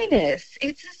loneliness.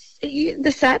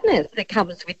 the sadness that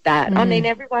comes with that. I mean,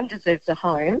 everyone deserves a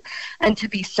home and to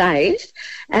be safe.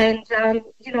 And,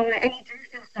 you know, and you do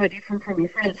feel so different from your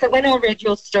friends. So when I read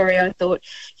your story, I thought,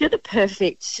 you're the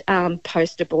perfect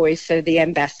poster boy for the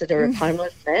ambassador of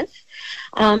homelessness,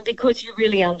 because you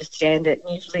really understand it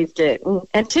and you've lived it. And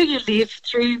until you live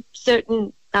through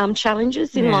certain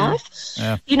challenges in life,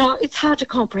 you know, it's hard to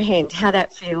comprehend how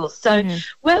that feels. So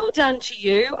well done to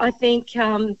you. I think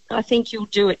you'll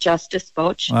do it justice,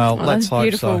 Bodge. Well, let's hope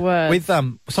beautiful so. words. With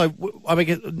I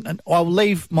mean, I'll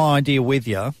leave my idea with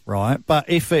you, right? But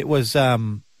if it was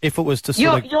to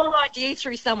sort of your idea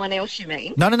through someone else, you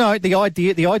mean? no, the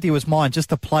idea was mine. Just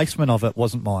the placement of it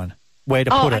wasn't mine. Where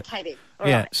to put it? Okay then.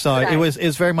 Yeah, so it was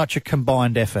very much a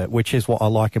combined effort, which is what I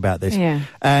like about this. Yeah.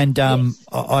 And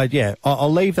I'll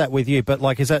leave that with you. But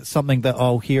like, is that something that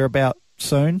I'll hear about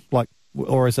soon? Like,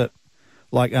 or is it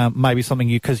like maybe something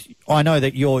because I know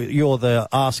that you're the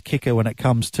ass kicker when it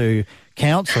comes to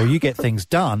council. You get things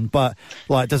done, but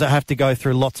like, does it have to go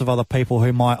through lots of other people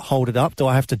who might hold it up? Do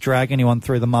I have to drag anyone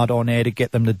through the mud on air to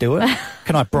get them to do it?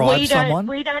 Can I bribe someone?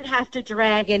 We don't have to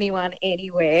drag anyone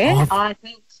anywhere. I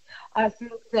think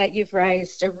that you've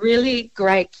raised a really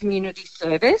great community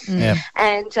service,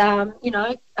 and you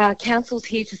know, council's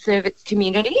here to serve its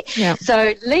community. Yeah.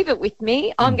 So leave it with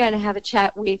me. I'm going to have a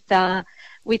chat with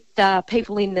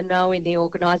people in the know in the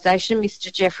organisation.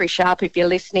 Mr. Jeffrey Sharp, if you're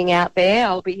listening out there,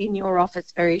 I'll be in your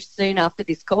office very soon after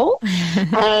this call,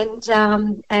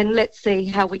 and let's see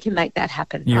how we can make that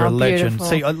happen. You're a legend.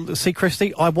 Beautiful. See,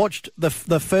 Christy, I watched the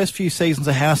first few seasons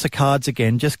of House of Cards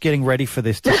again, just getting ready for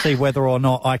this to see whether or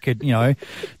not I could, you know,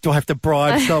 do I have to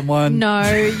bribe someone? No,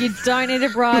 you don't need to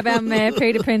bribe our mayor,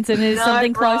 Peter Pinson. Is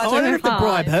something close to I don't have to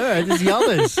bribe her. There's the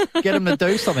others. Get them to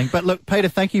do something. But look, Peter,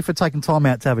 thank you for taking time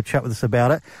out to have a chat with us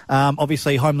about it.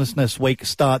 Obviously, Homelessness Week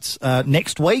starts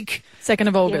next week. 2nd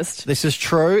of August. This is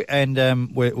true, and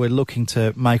we're looking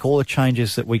to make all the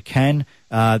changes that we can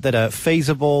that are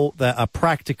feasible, that are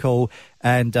practical,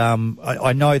 and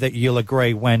I know that you'll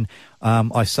agree when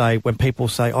when people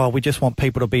say, oh, we just want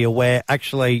people to be aware.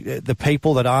 Actually, the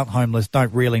people that aren't homeless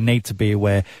don't really need to be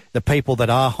aware. The people that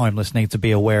are homeless need to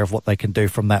be aware of what they can do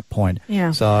from that point.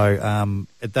 Yeah. So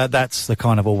that's the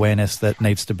kind of awareness that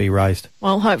needs to be raised.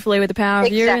 Well, hopefully with the power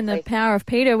of you and the power of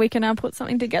Peter, we can put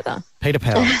something together. Peter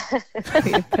Power.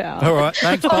 Peter Power. All right.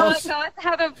 Thanks, All boss. right, guys.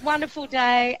 Have a wonderful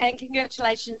day, and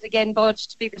congratulations again, Bodge,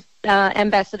 to be the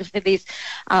ambassador for this.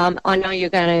 I know you're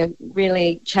going to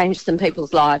really change some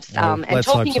people's lives, and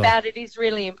talking about it is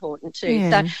really important too.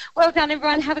 Yeah. So well done,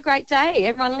 everyone. Have a great day,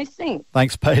 everyone listening.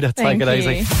 Thanks, Peter. Take it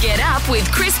easy. Get up with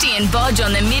Christy and Bodge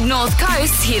on the Mid-North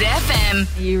Coast Hit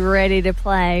FM. You ready to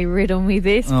play Riddle Me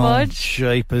This, Bodge?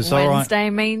 Jeepers. All right.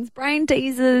 Wednesday means brain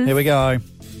teasers. Here we go.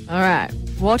 All right.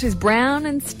 What is brown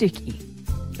and sticky?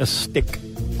 A stick.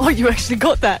 Oh, you actually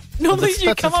got that. Normally you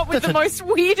that's come a- up with that's the a- most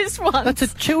weirdest ones. That's a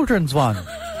children's one.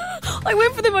 I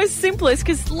went for the most simplest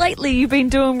because lately you've been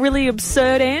doing really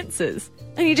absurd answers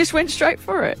and you just went straight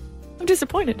for it. I'm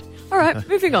disappointed. All right,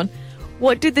 moving on.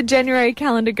 What did the January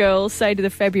calendar girl say to the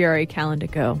February calendar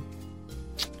girl?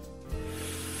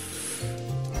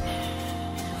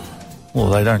 Well,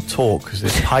 they don't talk because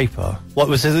there's paper. What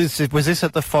was this? Was this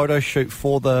at the photo shoot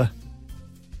for the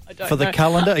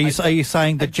calendar? Are you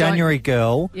saying the January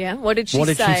girl? Yeah. What did she What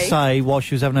did she say while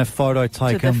she was having her photo to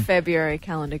taken? the February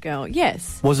calendar girl?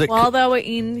 Yes. Was it while they were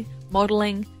in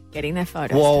modelling, getting their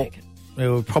photos Well, taken? it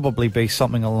would probably be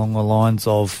something along the lines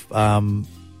of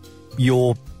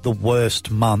you're the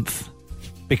worst month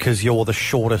because you're the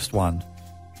shortest one.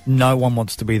 No one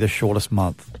wants to be the shortest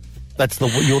month.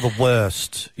 You're the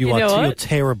worst. You're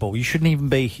terrible. You shouldn't even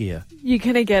be here. You're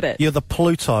gonna get it. You're the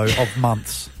Pluto of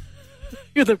months.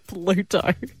 You're the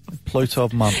Pluto. Pluto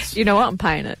of months. You know what? I'm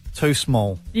paying it. Too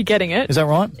small. You're getting it. Is that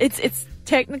right? It's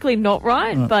technically not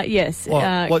right, but yes. Is it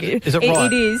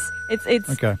right? It is. It's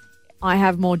Okay. I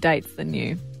have more dates than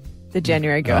you. The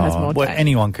January girl has more dates.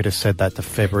 Anyone could have said that to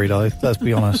February, though. Let's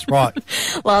be honest. Right.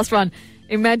 Last one.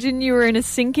 Imagine you were in a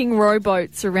sinking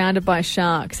rowboat surrounded by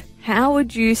sharks. How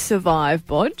would you survive,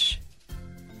 Bodge?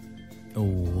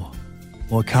 Oh,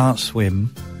 well, I can't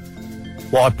swim.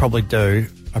 What I'd probably do,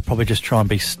 I'd probably just try and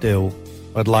be still.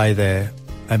 I'd lay there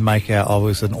and make out I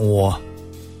was an oar.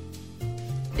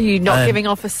 Are you not giving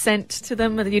off a scent to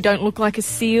them? That you don't look like a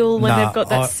seal when they've got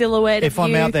that silhouette If of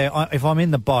I'm you? out there, if I'm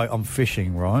in the boat, I'm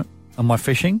fishing, right? Am I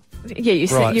fishing? Yeah, you're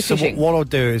So fishing. what I'll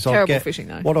do is Terrible fishing,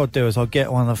 though. What I'll do is I'll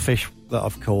get one of the fish that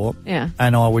I've caught. Yeah.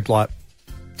 And I would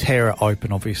tear it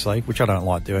open, obviously, which I don't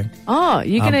like doing. Oh,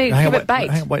 you're going to give it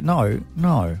bait? Wait, no.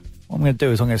 What I'm going to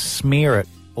do is I'm going to smear it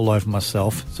all over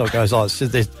myself. So it goes,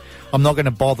 I'm not going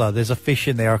to bother. There's a fish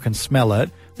in there. I can smell it.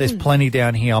 There's plenty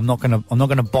down here. I'm not going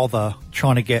to bother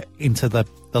trying to get into the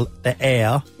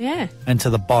air and to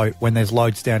the boat when there's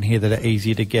loads down here that are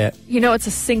easier to get. You know, it's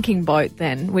a sinking boat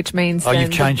then, which means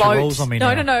you've changed the rules on me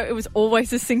now. No. It was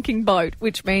always a sinking boat,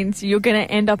 which means you're going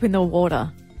to end up in the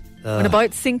water. When a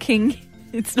boat's sinking,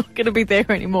 it's not going to be there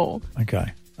anymore.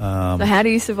 Okay. So how do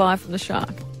you survive from the shark?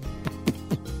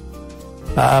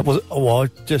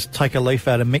 Just take a leaf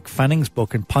out of Mick Fanning's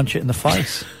book and punch it in the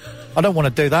face. I don't want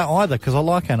to do that either because I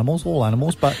like animals, all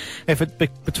animals. But if it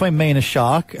between me and a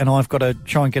shark and I've got to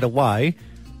try and get away,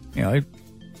 you know,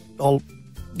 I'll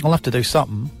have to do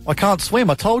something. I can't swim.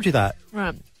 I told you that.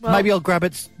 Right. Well, maybe I'll grab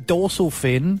its dorsal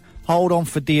fin, hold on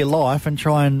for dear life, and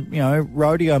try and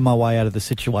rodeo my way out of the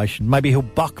situation. Maybe he'll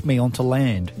buck me onto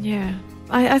land. Yeah.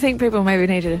 I think people maybe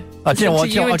need to you know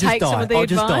what? I'll just die. I'll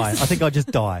just die. I think I'll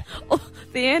just die.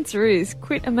 The answer is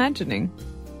quit imagining.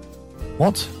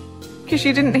 What? Because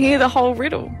you didn't hear the whole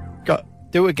riddle.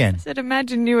 Do it again. I said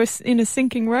imagine you were in a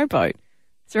sinking rowboat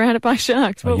surrounded by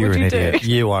sharks. What would you do?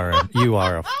 You are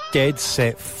a dead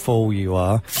set fool, you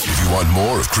are. If you want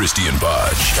more of Christy and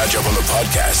Budge, catch up on the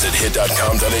podcast at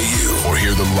hit.com.au or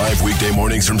hear them live weekday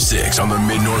mornings from 6 on the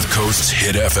Mid-North Coast's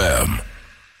Hit FM.